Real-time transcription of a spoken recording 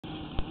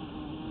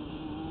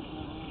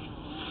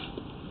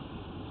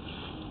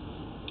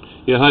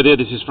Yeah, hi there,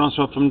 this is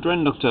Francois from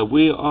Drain Doctor.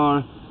 We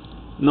are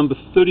number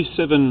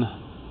 37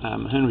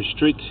 Henry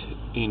Street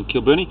in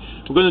Kilburnie.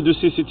 We're going to do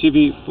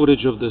CCTV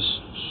footage of the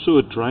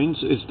sewer drains.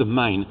 It's the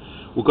main.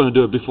 We're going to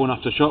do a before and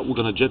after shot. We're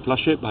going to jet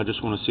flash it, but I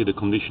just want to see the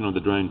condition of the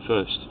drain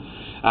first.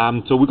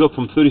 So we go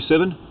from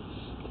 37,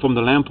 from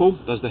the lamp hole,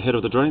 that's the head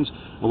of the drains,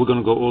 and we're going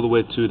to go all the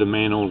way to the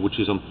manhole, which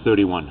is on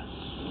 31.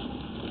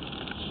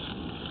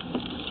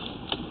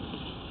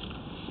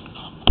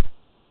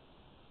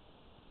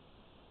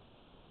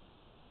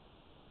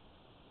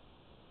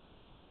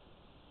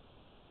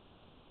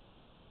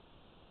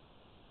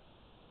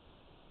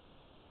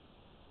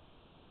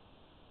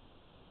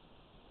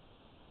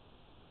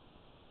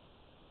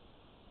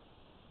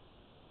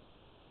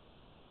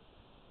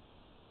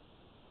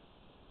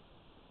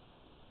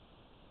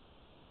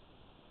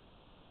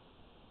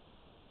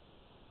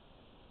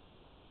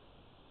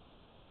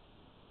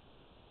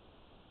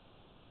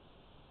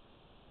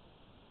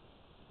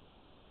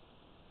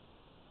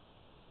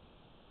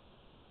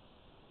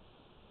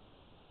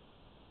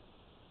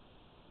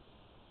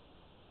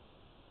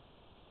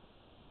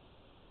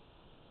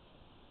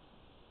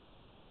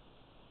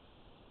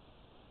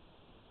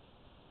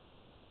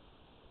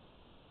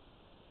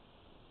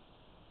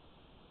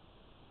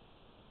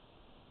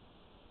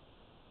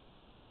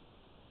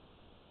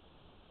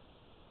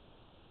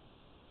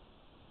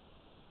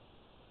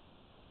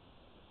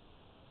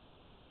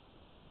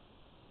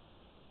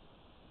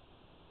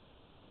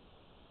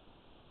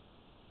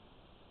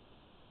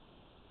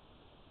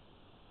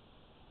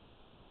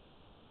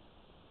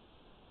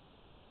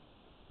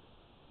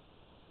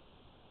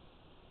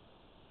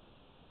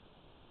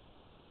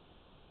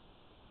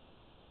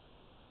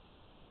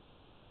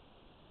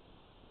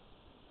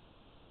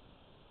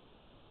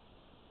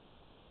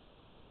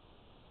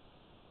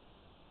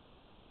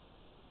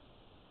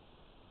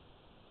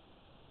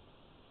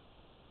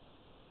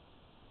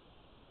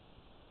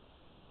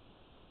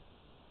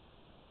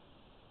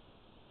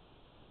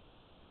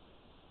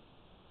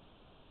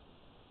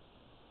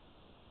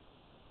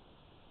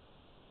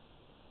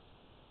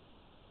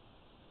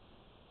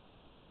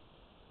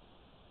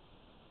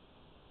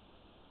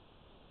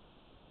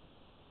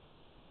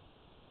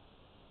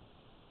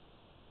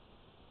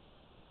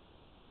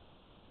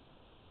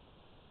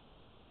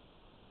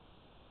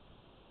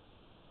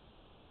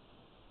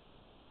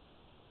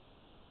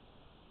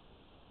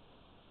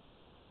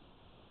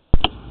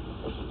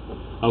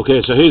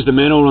 Okay, so here's the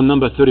manhole on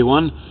number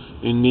 31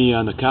 in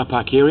the car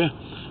park area.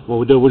 What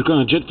we'll do, we're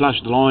going to jet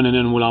flash the line, and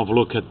then we'll have a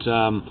look at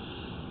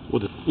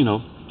what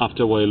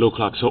after what it look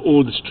like. So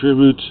all the tree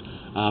roots,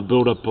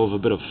 build up of a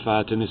bit of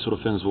fat and these sort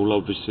of things will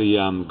obviously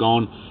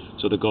gone,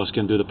 so the guys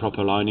can do the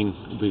proper lining.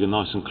 It'll be a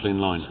nice and clean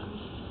line.